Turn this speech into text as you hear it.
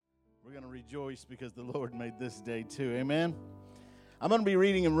We're going to rejoice because the Lord made this day too. Amen. I'm going to be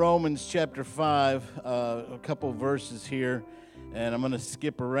reading in Romans chapter 5, a couple verses here, and I'm going to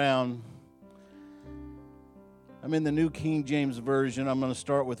skip around. I'm in the New King James Version. I'm going to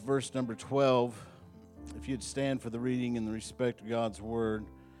start with verse number 12. If you'd stand for the reading in the respect of God's Word.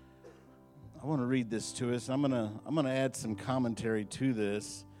 I want to read this to us. I'm going to add some commentary to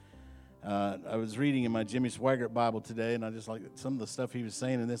this. I was reading in my Jimmy Swaggart Bible today, and I just like some of the stuff he was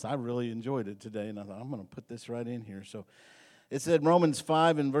saying in this. I really enjoyed it today, and I thought, I'm going to put this right in here. So it said, Romans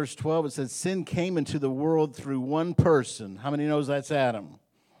 5 and verse 12, it says, sin came into the world through one person. How many knows that's Adam?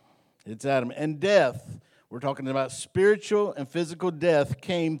 It's Adam. And death, we're talking about spiritual and physical death,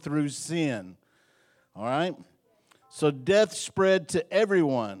 came through sin. All right? So death spread to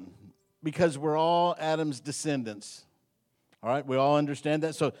everyone because we're all Adam's descendants. All right, we all understand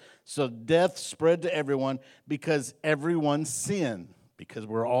that. So death spread to everyone because everyone sinned, because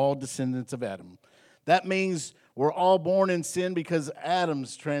we're all descendants of Adam. That means we're all born in sin because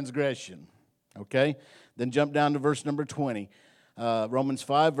Adam's transgression. Okay? Then jump down to verse number 20. Romans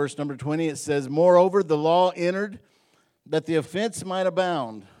 5, verse number 20, it says, moreover, the law entered that the offense might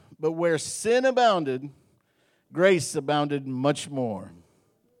abound. But where sin abounded, grace abounded much more.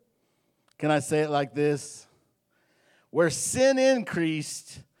 Can I say it like this? Where sin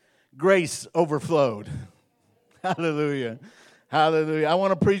increased, grace overflowed. Hallelujah. Hallelujah. I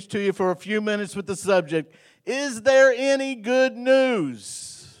want to preach to you for a few minutes with the subject, is there any good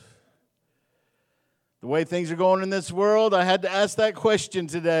news? The way things are going in this world, I had to ask that question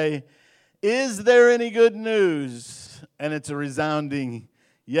today. Is there any good news? And it's a resounding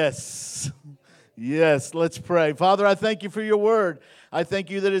yes. Yes, let's pray. Father, I thank you for your word. I thank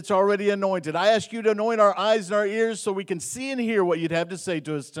you that it's already anointed. I ask you to anoint our eyes and our ears so we can see and hear what you'd have to say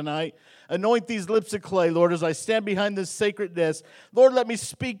to us tonight. Anoint these lips of clay, Lord, as I stand behind this sacred desk. Lord, let me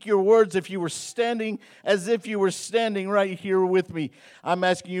speak your words as if you were standing right here with me. I'm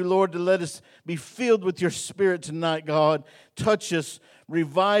asking you, Lord, to let us be filled with your spirit tonight, God. Touch us,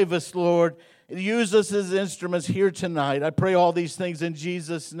 revive us, Lord. Use us as instruments here tonight. I pray all these things in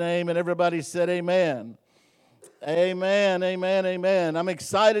Jesus' name, and everybody said amen. Amen, amen, amen. I'm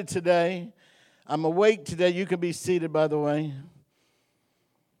excited today. I'm awake today. You can be seated, by the way.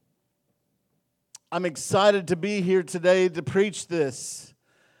 I'm excited to be here today to preach this.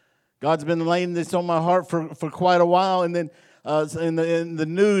 God's been laying this on my heart for quite a while, and then in the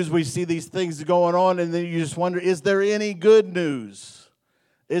news we see these things going on, and then you just wonder, is there any good news?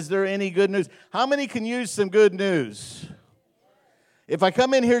 Is there any good news? How many can use some good news? If I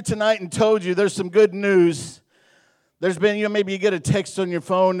come in here tonight and told you there's some good news, there's been, maybe you get a text on your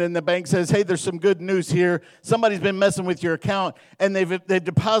phone and the bank says, hey, there's some good news here. Somebody's been messing with your account and they've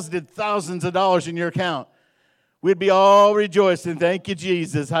deposited thousands of dollars in your account. We'd be all rejoicing. Thank you,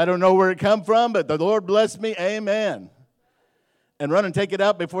 Jesus. I don't know where it come from, but the Lord bless me. Amen. And run and take it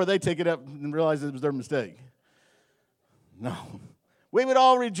out before they take it out and realize it was their mistake. No. We would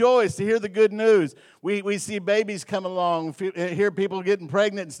all rejoice to hear the good news. We see babies come along, hear people getting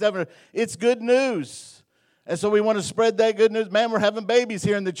pregnant and stuff. It's good news. And so we want to spread that good news. Man, we're having babies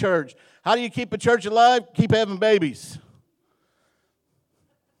here in the church. How do you keep a church alive? Keep having babies.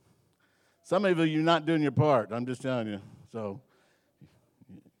 Some of you are not doing your part. I'm just telling you. So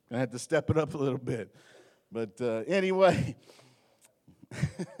I have to step it up a little bit. But anyway,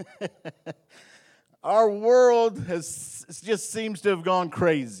 our world just seems to have gone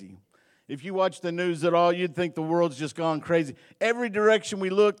crazy. If you watch the news at all, you'd think the world's just gone crazy. Every direction we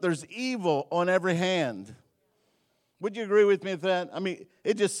look, there's evil on every hand. Would you agree with me with that? I mean,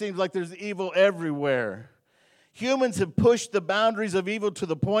 it just seems like there's evil everywhere. Humans have pushed the boundaries of evil to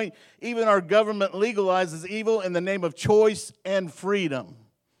the point even our government legalizes evil in the name of choice and freedom.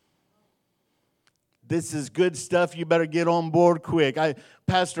 This is good stuff. You better get on board quick.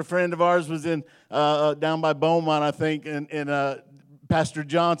 Pastor friend of ours was in down by Beaumont, I think, and Pastor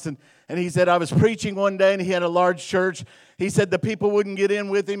Johnson, and he said, I was preaching one day, and he had a large church. He said the people wouldn't get in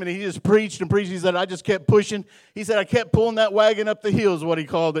with him, and he just preached and preached. He said, I just kept pushing. He said, I kept pulling that wagon up the hill is what he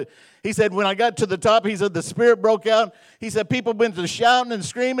called it. He said, when I got to the top, he said, the Spirit broke out. He said, people went to shouting and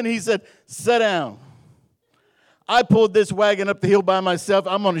screaming. He said, sit down. I pulled this wagon up the hill by myself.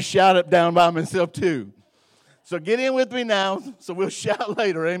 I'm going to shout it down by myself too. So get in with me now, so we'll shout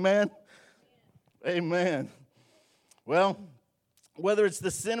later. Amen? Amen. Well, whether it's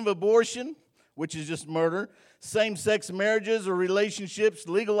the sin of abortion, which is just murder, same-sex marriages or relationships,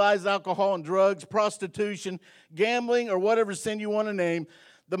 legalized alcohol and drugs, prostitution, gambling, or whatever sin you want to name,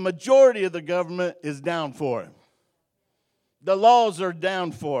 the majority of the government is down for it. The laws are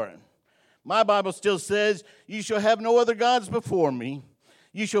down for it. My Bible still says, you shall have no other gods before me.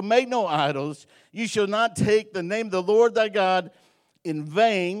 You shall make no idols. You shall not take the name of the Lord thy God in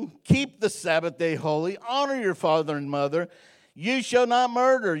vain. Keep the Sabbath day holy. Honor your father and mother. You shall not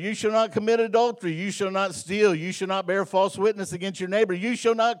murder. You shall not commit adultery. You shall not steal. You shall not bear false witness against your neighbor. You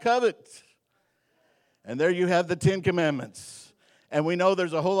shall not covet. And there you have the 10 commandments. And we know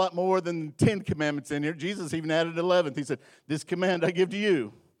there's a whole lot more than 10 commandments in here. Jesus even added 11th. He said, this command I give to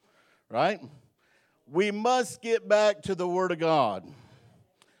you. Right? We must get back to the Word of God.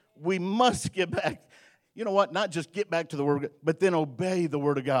 We must get back. You know what? Not just get back to the Word of God, but then obey the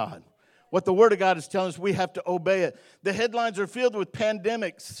Word of God. What the Word of God is telling us, we have to obey it. The headlines are filled with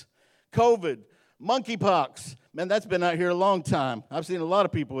pandemics, COVID, monkeypox. Man, that's been out here a long time. I've seen a lot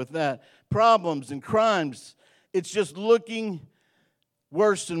of people with that. Problems and crimes. It's just looking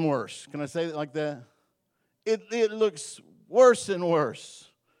worse and worse. Can I say it like that? It looks worse and worse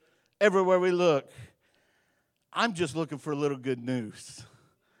everywhere we look. I'm just looking for a little good news.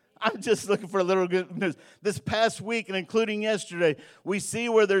 I'm just looking for a little good news. This past week, and including yesterday, we see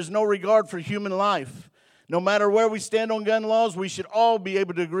where there's no regard for human life. No matter where we stand on gun laws, we should all be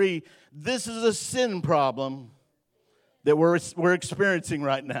able to agree this is a sin problem that we're experiencing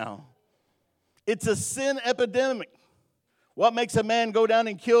right now. It's a sin epidemic. What makes a man go down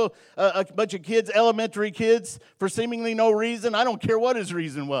and kill a bunch of kids, elementary kids, for seemingly no reason? I don't care what his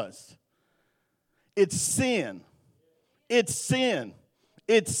reason was. It's sin. It's sin.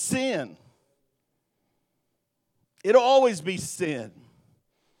 It's sin. It'll always be sin.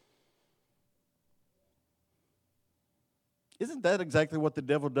 Isn't that exactly what the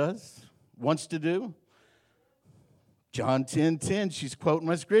devil does? Wants to do? John 10:10, she's quoting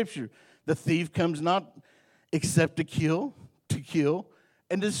my scripture. The thief comes not except to kill,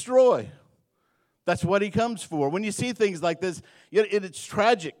 and destroy. That's what he comes for. When you see things like this, it's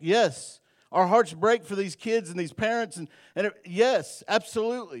tragic, yes. Our hearts break for these kids and these parents. Yes,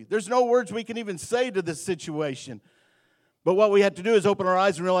 absolutely. There's no words we can even say to this situation. But what we have to do is open our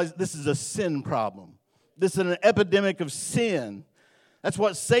eyes and realize this is a sin problem. This is an epidemic of sin. That's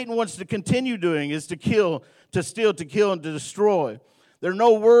what Satan wants to continue doing, is to kill, to steal, to kill, and to destroy. There are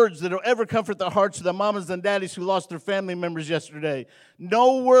no words that will ever comfort the hearts of the mamas and daddies who lost their family members yesterday.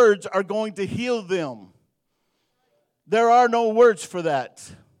 No words are going to heal them. There are no words for that.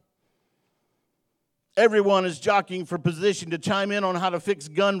 Everyone is jockeying for position to chime in on how to fix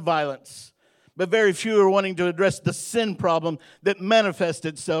gun violence, but very few are wanting to address the sin problem that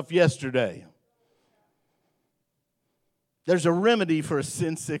manifested itself yesterday. There's a remedy for a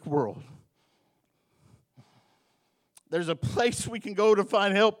sin-sick world. There's a place we can go to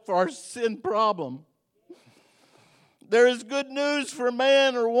find help for our sin problem. There is good news for a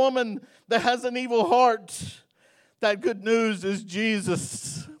man or woman that has an evil heart. That good news is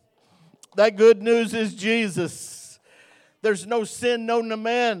Jesus. That good news is Jesus. There's no sin known to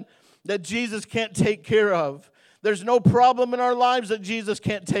man that Jesus can't take care of. There's no problem in our lives that Jesus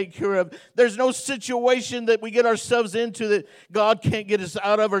can't take care of. There's no situation that we get ourselves into that God can't get us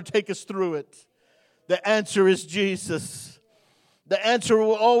out of or take us through it. The answer is Jesus. The answer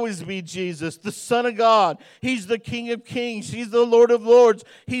will always be Jesus, the Son of God. He's the King of Kings. He's the Lord of Lords.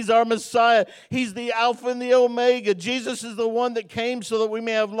 He's our Messiah. He's the Alpha and the Omega. Jesus is the one that came so that we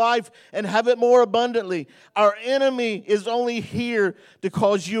may have life and have it more abundantly. Our enemy is only here to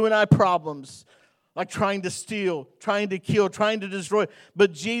cause you and I problems, like trying to steal, trying to kill, trying to destroy.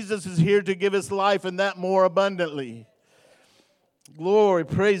 But Jesus is here to give us life, and that more abundantly. Glory,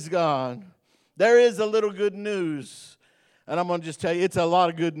 praise God. There is a little good news. And I'm going to just tell you, it's a lot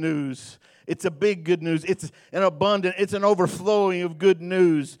of good news. It's a big good news. It's an abundant, it's an overflowing of good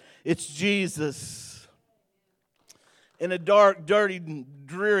news. It's Jesus. In a dark, dirty,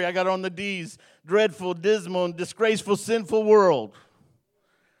 dreary, I got on the D's, dreadful, dismal, and disgraceful, sinful world,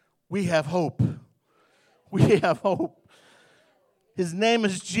 we have hope. We have hope. His name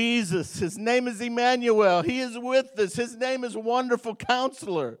is Jesus. His name is Emmanuel. He is with us. His name is Wonderful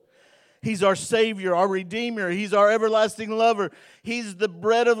Counselor. He's our Savior, our Redeemer. He's our everlasting lover. He's the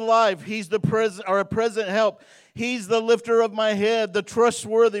bread of life. He's the present help. He's the lifter of my head, the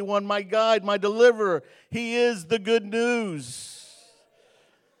trustworthy one, my guide, my deliverer. He is the good news.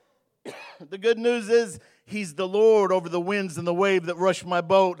 The good news is He's the Lord over the winds and the wave that rush my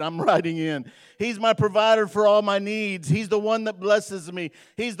boat I'm riding in. He's my provider for all my needs. He's the one that blesses me.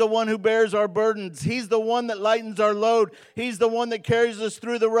 He's the one who bears our burdens. He's the one that lightens our load. He's the one that carries us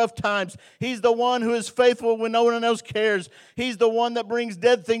through the rough times. He's the one who is faithful when no one else cares. He's the one that brings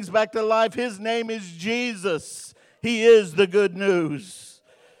dead things back to life. His name is Jesus. He is the good news.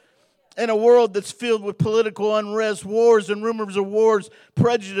 In a world that's filled with political unrest, wars and rumors of wars,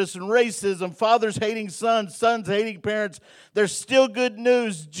 prejudice and racism, fathers hating sons, sons hating parents, there's still good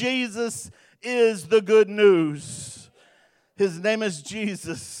news. Jesus is the good news. His name is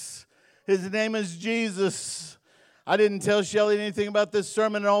Jesus. His name is Jesus. I didn't tell Shelly anything about this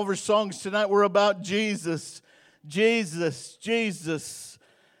sermon, and all of her songs tonight were about Jesus. Jesus, Jesus.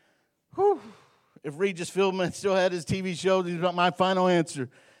 Whew. If Regis Philbin still had his TV show, he's about my final answer.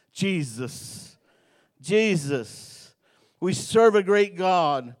 Jesus. Jesus. We serve a great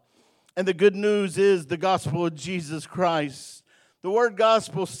God. And the good news is the gospel of Jesus Christ. The word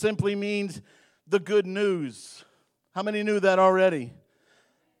gospel simply means the good news. How many knew that already?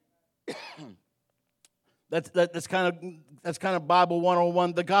 That's kind of Bible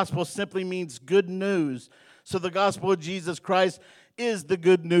 101. The gospel simply means good news. So the gospel of Jesus Christ is the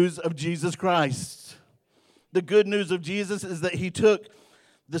good news of Jesus Christ. The good news of Jesus is that he took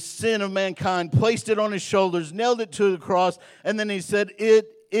the sin of mankind, placed it on his shoulders, nailed it to the cross, and then he said, "It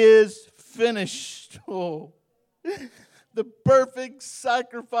is finished." Oh, the perfect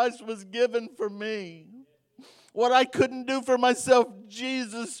sacrifice was given for me. What I couldn't do for myself,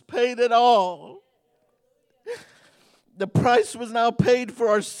 Jesus paid it all. The price was now paid for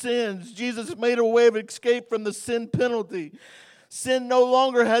our sins. Jesus made a way of escape from the sin penalty. Sin no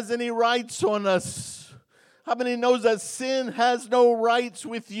longer has any rights on us. How many knows that sin has no rights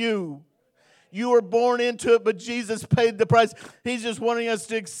with you? You were born into it, but Jesus paid the price. He's just wanting us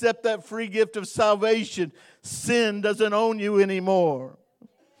to accept that free gift of salvation. Sin doesn't own you anymore.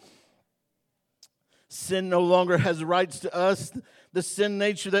 Sin no longer has rights to us. The sin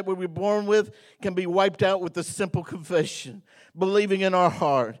nature that we were born with can be wiped out with a simple confession, believing in our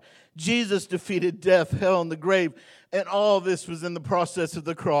heart. Jesus defeated death, hell, and the grave, and all this was in the process of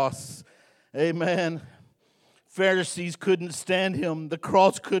the cross. Amen. Pharisees couldn't stand him. The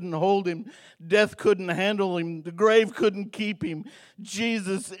cross couldn't hold him. Death couldn't handle him. The grave couldn't keep him.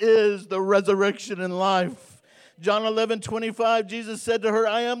 Jesus is the resurrection and life. John 11:25, Jesus said to her,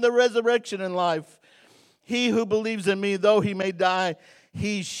 "I am the resurrection and life. He who believes in me, though he may die,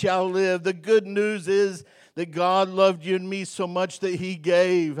 he shall live." The good news is that God loved you and me so much that he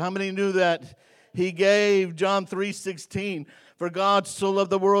gave. How many knew that? He gave. John 3:16. For God so loved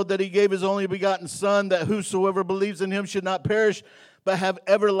the world that he gave his only begotten Son, that whosoever believes in him should not perish, but have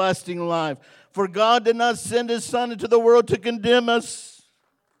everlasting life. For God did not send his Son into the world to condemn us,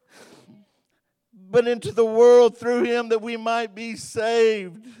 but into the world through him that we might be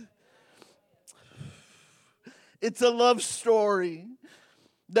saved. It's a love story.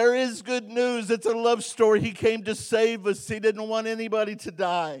 There is good news. It's a love story. He came to save us. He didn't want anybody to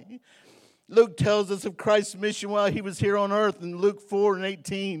die. Luke tells us of Christ's mission while he was here on earth in Luke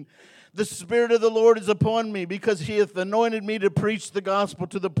 4:18. The Spirit of the Lord is upon me, because he hath anointed me to preach the gospel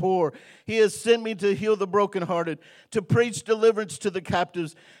to the poor. He has sent me to heal the brokenhearted, to preach deliverance to the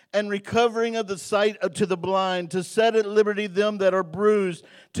captives, and recovering of the sight to the blind, to set at liberty them that are bruised,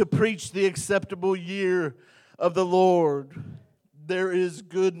 to preach the acceptable year of the Lord. There is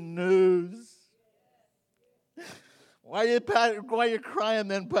good news. Why are you crying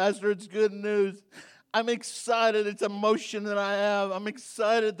then, Pastor? It's good news. I'm excited. It's emotion that I have. I'm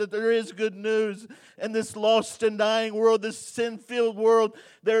excited that there is good news in this lost and dying world, this sin-filled world.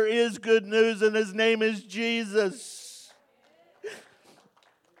 There is good news, and his name is Jesus.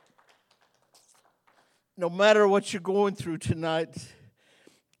 No matter what you're going through tonight,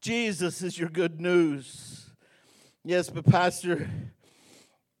 Jesus is your good news. Yes, but Pastor,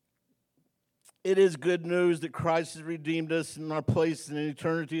 it is good news that Christ has redeemed us and our place in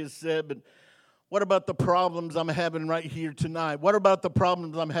eternity is set. But what about the problems I'm having right here tonight? What about the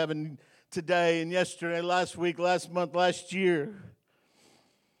problems I'm having today and yesterday, last week, last month, last year?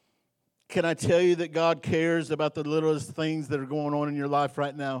 Can I tell you that God cares about the littlest things that are going on in your life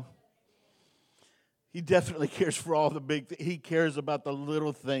right now? He definitely cares for all the big things. He cares about the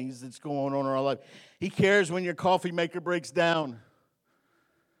little things that's going on in our life. He cares when your coffee maker breaks down.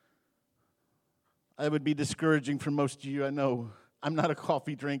 That would be discouraging for most of you, I know. I'm not a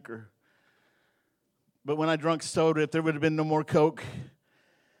coffee drinker. But when I drank soda, if there would have been no more Coke,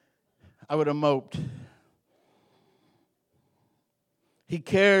 I would have moped. He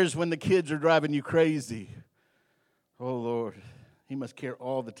cares when the kids are driving you crazy. Oh, Lord. He must care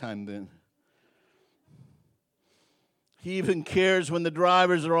all the time then. He even cares when the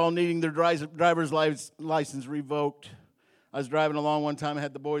drivers are all needing their driver's license revoked. I was driving along one time, I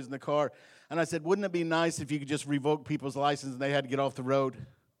had the boys in the car, and I said, wouldn't it be nice if you could just revoke people's license and they had to get off the road?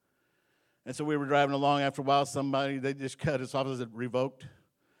 And so we were driving along. After a while, they just cut us off. I said, revoked.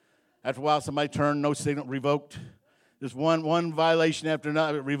 After a while, somebody turned, no signal, revoked. Just one violation after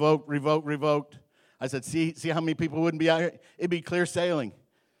another, revoked. I said, see how many people wouldn't be out here? It'd be clear sailing.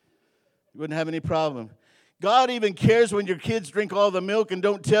 You wouldn't have any problem. God even cares when your kids drink all the milk and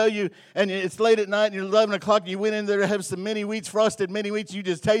don't tell you, and it's late at night and you're 11 o'clock and you went in there to have some mini wheats, frosted mini wheats, you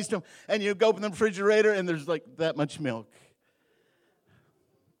just taste them, and you go open the refrigerator and there's like that much milk.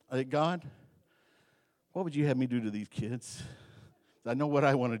 I think, God, what would you have me do to these kids? I know what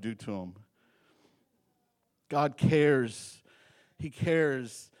I want to do to them. God cares. He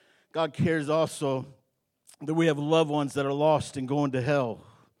cares. God cares also that we have loved ones that are lost and going to hell.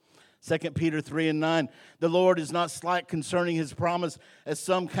 2 Peter 3:9, the Lord is not slack concerning his promise, as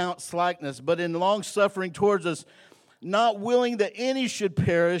some count slackness, but in long-suffering towards us, not willing that any should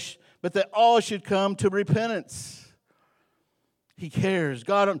perish, but that all should come to repentance. He cares.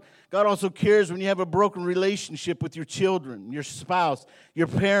 God also cares when you have a broken relationship with your children, your spouse, your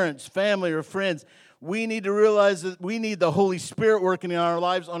parents, family, or friends. We need to realize that we need the Holy Spirit working in our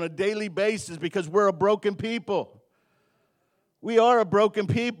lives on a daily basis because we're a broken people. We are a broken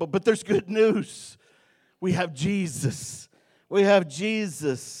people, but there's good news. We have Jesus. We have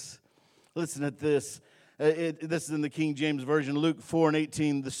Jesus. Listen at this. This is in the King James Version, Luke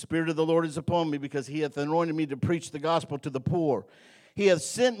 4:18. The Spirit of the Lord is upon me because he hath anointed me to preach the gospel to the poor. He hath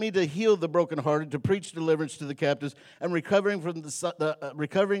sent me to heal the brokenhearted, to preach deliverance to the captives, and recovering of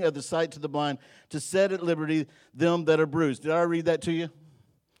the sight to the blind, to set at liberty them that are bruised. Did I read that to you?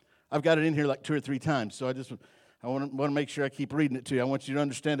 I've got it in here like 2 or 3 times, so I want to make sure I keep reading it to you. I want you to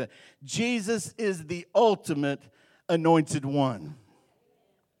understand that Jesus is the ultimate anointed one.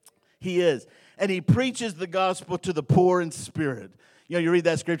 He is. And he preaches the gospel to the poor in spirit. You know, you read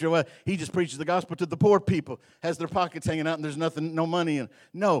that scripture, well, he just preaches the gospel to the poor people, has their pockets hanging out and there's no money in.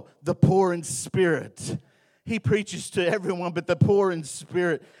 No, the poor in spirit. He preaches to everyone, but the poor in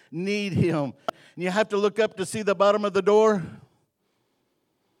spirit need him. And you have to look up to see the bottom of the door.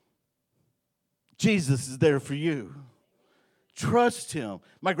 Jesus is there for you. Trust him.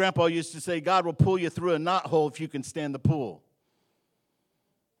 My grandpa used to say, God will pull you through a knothole if you can stand the pull.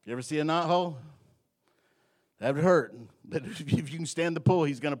 You ever see a knothole? That would hurt. But if you can stand the pull,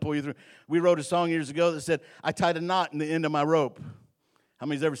 he's going to pull you through. We wrote a song years ago that said, I tied a knot in the end of my rope. How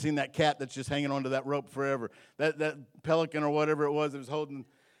many's ever seen that cat that's just hanging onto that rope forever? That pelican or whatever it was that was holding,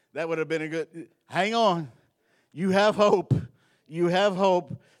 that would have been a good, hang on. You have hope. You have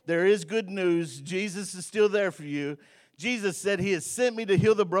hope. There is good news. Jesus is still there for you. Jesus said he has sent me to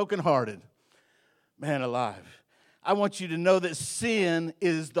heal the brokenhearted. Man alive. I want you to know that sin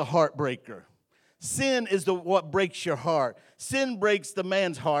is the heartbreaker. Sin is what breaks your heart. Sin breaks the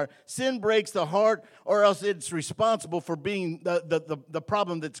man's heart. Sin breaks the heart, or else it's responsible for being the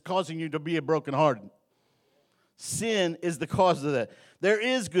problem that's causing you to be a brokenhearted. Sin is the cause of that. There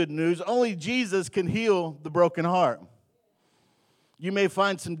is good news. Only Jesus can heal the broken heart. You may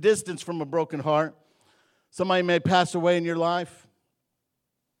find some distance from a broken heart. Somebody may pass away in your life.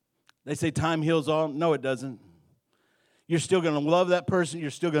 They say time heals all. No, it doesn't. You're still going to love that person.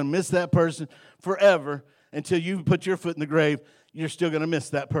 You're still going to miss that person forever until you put your foot in the grave. You're still going to miss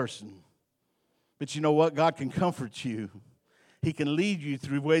that person. But you know what? God can comfort you. He can lead you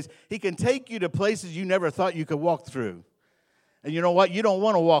through ways. He can take you to places you never thought you could walk through. And you know what? You don't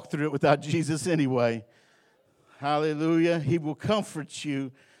want to walk through it without Jesus anyway. Hallelujah. He will comfort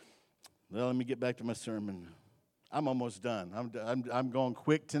you. Well, let me get back to my sermon. I'm almost done. I'm going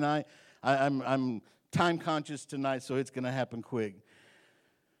quick tonight. I'm time conscious tonight, so it's going to happen quick.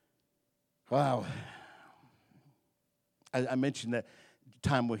 Wow. I mentioned that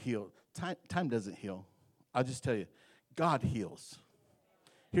time will heal. Time doesn't heal. I'll just tell you, God heals.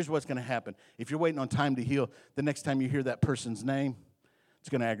 Here's what's going to happen. If you're waiting on time to heal, the next time you hear that person's name, it's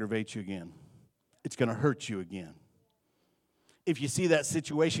going to aggravate you again. It's going to hurt you again. If you see that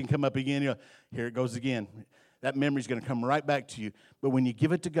situation come up again, you're, here it goes again. That memory's going to come right back to you. But when you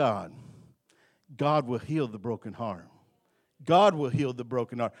give it to God, God will heal the broken heart. God will heal the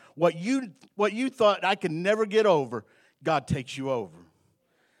broken heart. What you thought I could never get over, God takes you over.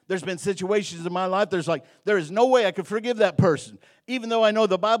 There's been situations in my life, there is no way I could forgive that person. Even though I know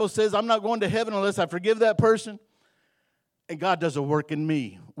the Bible says I'm not going to heaven unless I forgive that person. And God does a work in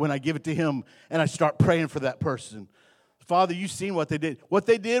me when I give it to him and I start praying for that person. Father, you've seen what they did. What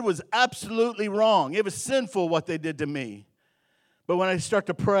they did was absolutely wrong. It was sinful what they did to me. But when I start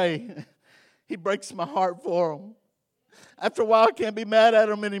to pray, he breaks my heart for them. After a while, I can't be mad at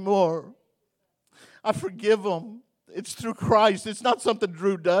them anymore. I forgive them. It's through Christ. It's not something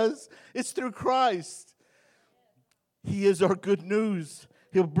Drew does. It's through Christ. He is our good news.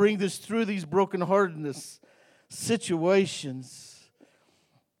 He'll bring us through these brokenheartedness situations.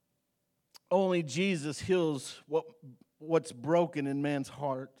 Only Jesus heals what's broken in man's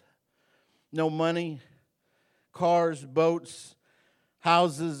heart. No money, cars, boats,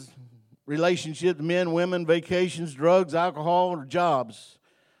 houses, relationships, men, women, vacations, drugs, alcohol, or jobs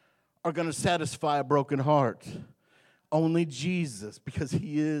are going to satisfy a broken heart. Only Jesus, because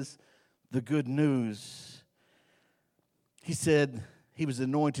he is the good news. He said he was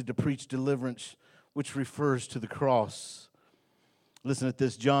anointed to preach deliverance, which refers to the cross. Listen to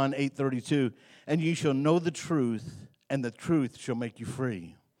this, John 8:32. And you shall know the truth, and the truth shall make you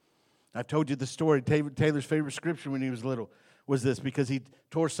free. I've told you the story. Taylor's favorite scripture when he was little was this, because he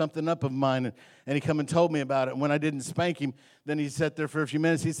tore something up of mine, and he come and told me about it. And when I didn't spank him, then he sat there for a few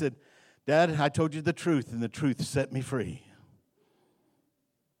minutes. He said, Dad, I told you the truth, and the truth set me free.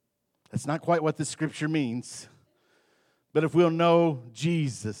 That's not quite what the scripture means. But if we'll know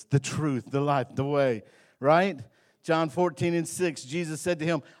Jesus, the truth, the life, the way, right? John 14:6, Jesus said to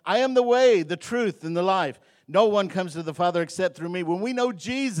him, I am the way, the truth, and the life. No one comes to the Father except through me. When we know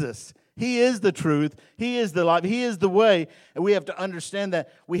Jesus, he is the truth, he is the life, he is the way, and we have to understand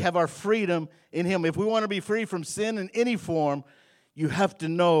that we have our freedom in him. If we want to be free from sin in any form, you have to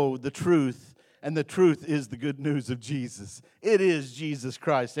know the truth, and the truth is the good news of Jesus. It is Jesus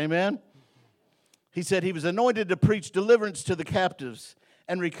Christ, amen? He said he was anointed to preach deliverance to the captives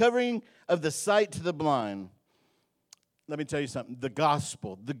and recovering of the sight to the blind. Let me tell you something. The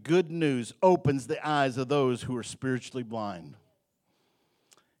gospel, the good news, opens the eyes of those who are spiritually blind.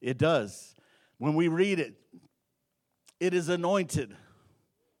 It does. When we read it, it is anointed.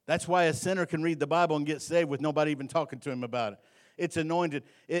 That's why a sinner can read the Bible and get saved with nobody even talking to him about it. It's anointed.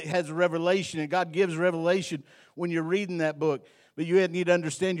 It has revelation, and God gives revelation when you're reading that book. But you need to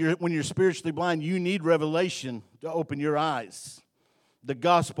understand, when you're spiritually blind, you need revelation to open your eyes. The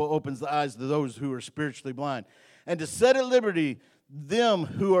gospel opens the eyes of those who are spiritually blind. And to set at liberty them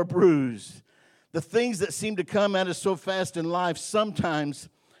who are bruised. The things that seem to come at us so fast in life sometimes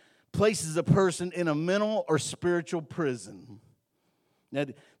places a person in a mental or spiritual prison. Now,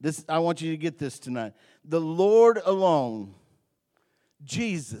 I want you to get this tonight. The Lord alone,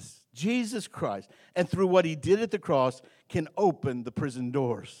 Jesus Christ, and through what he did at the cross, can open the prison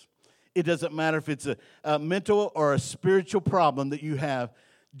doors. It doesn't matter if it's a mental or a spiritual problem that you have.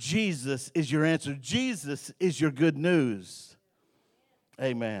 Jesus is your answer. Jesus is your good news.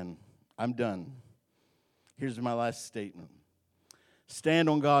 Amen. I'm done. Here's my last statement. Stand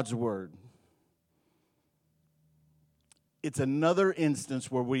on God's word. It's another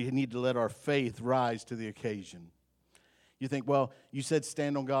instance where we need to let our faith rise to the occasion. You think, well, you said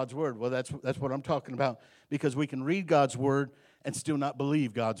stand on God's word. Well, that's what I'm talking about, because we can read God's word and still not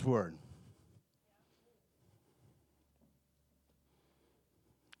believe God's word.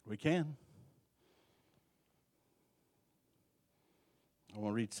 We can. I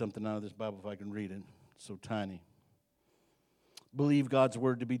want to read something out of this Bible if I can read it. It's so tiny. Believe God's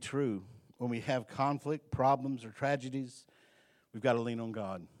word to be true. When we have conflict, problems, or tragedies, we've got to lean on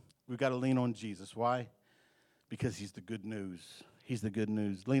God. We've got to lean on Jesus. Why? Because he's the good news. He's the good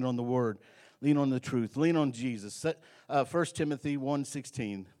news. Lean on the word. Lean on the truth. Lean on Jesus. 1 Timothy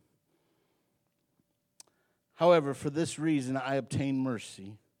 1:16. However, for this reason I obtain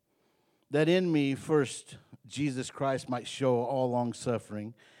mercy, that in me first Jesus Christ might show all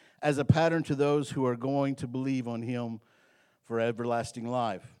long-suffering as a pattern to those who are going to believe on him for everlasting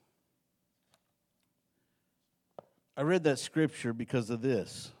life. I read that scripture because of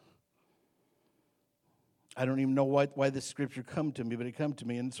this. I don't even know why this scripture come to me, but it come to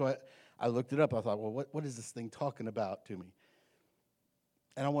me. And so I looked it up. I thought, well, what is this thing talking about to me?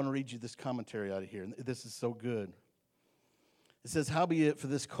 And I want to read you this commentary out of here. And this is so good. It says, howbeit for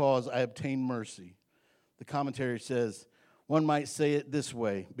this cause I obtain mercy. The commentary says, one might say it this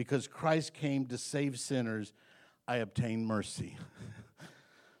way, because Christ came to save sinners, I obtain mercy.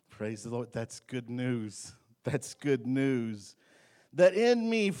 Praise the Lord. That's good news. That's good news. That in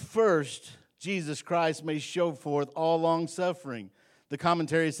me first Jesus Christ may show forth all long suffering. The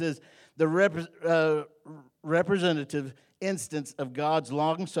commentary says, the representative instance of God's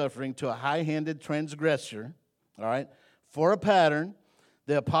long suffering to a high-handed transgressor, all right, for a pattern,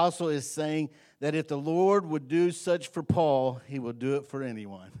 the apostle is saying that if the Lord would do such for Paul, he will do it for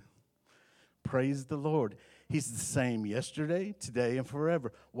anyone. Praise the Lord. He's the same yesterday, today, and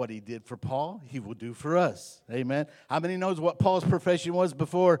forever. What he did for Paul, he will do for us. Amen. How many knows what Paul's profession was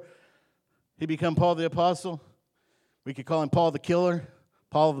before he became Paul the apostle? We could call him Paul the killer,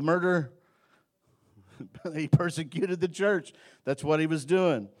 Paul the murderer. He persecuted the church. That's what he was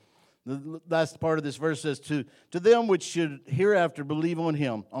doing. The last part of this verse says, to them which should hereafter believe on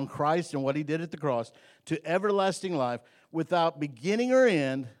him, on Christ and what he did at the cross, to everlasting life, without beginning or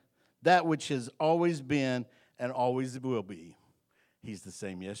end, that which has always been and always will be. He's the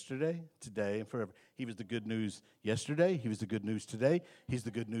same yesterday, today, and forever. He was the good news yesterday. He was the good news today. He's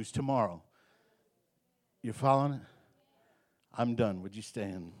the good news tomorrow. You're following it? I'm done. Would you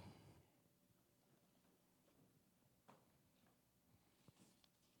stand?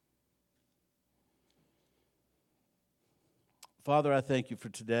 Father, I thank you for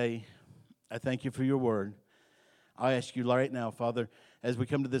today. I thank you for your word. I ask you right now, Father, as we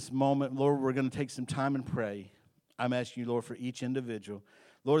come to this moment, Lord, we're going to take some time and pray. I'm asking you, Lord, for each individual.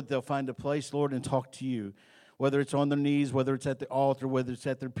 Lord, they'll find a place, Lord, and talk to you, whether it's on their knees, whether it's at the altar, whether it's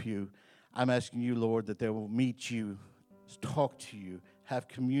at their pew. I'm asking you, Lord, that they will meet you, talk to you, have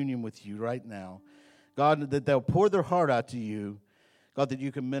communion with you right now. God, that they'll pour their heart out to you. God, that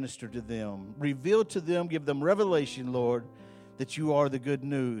you can minister to them. Reveal to them, give them revelation, Lord, that you are the good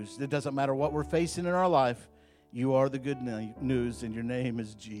news. It doesn't matter what we're facing in our life. You are the good news, and your name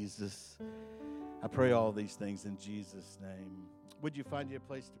is Jesus. I pray all these things in Jesus' name. Would you find you a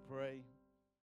place to pray?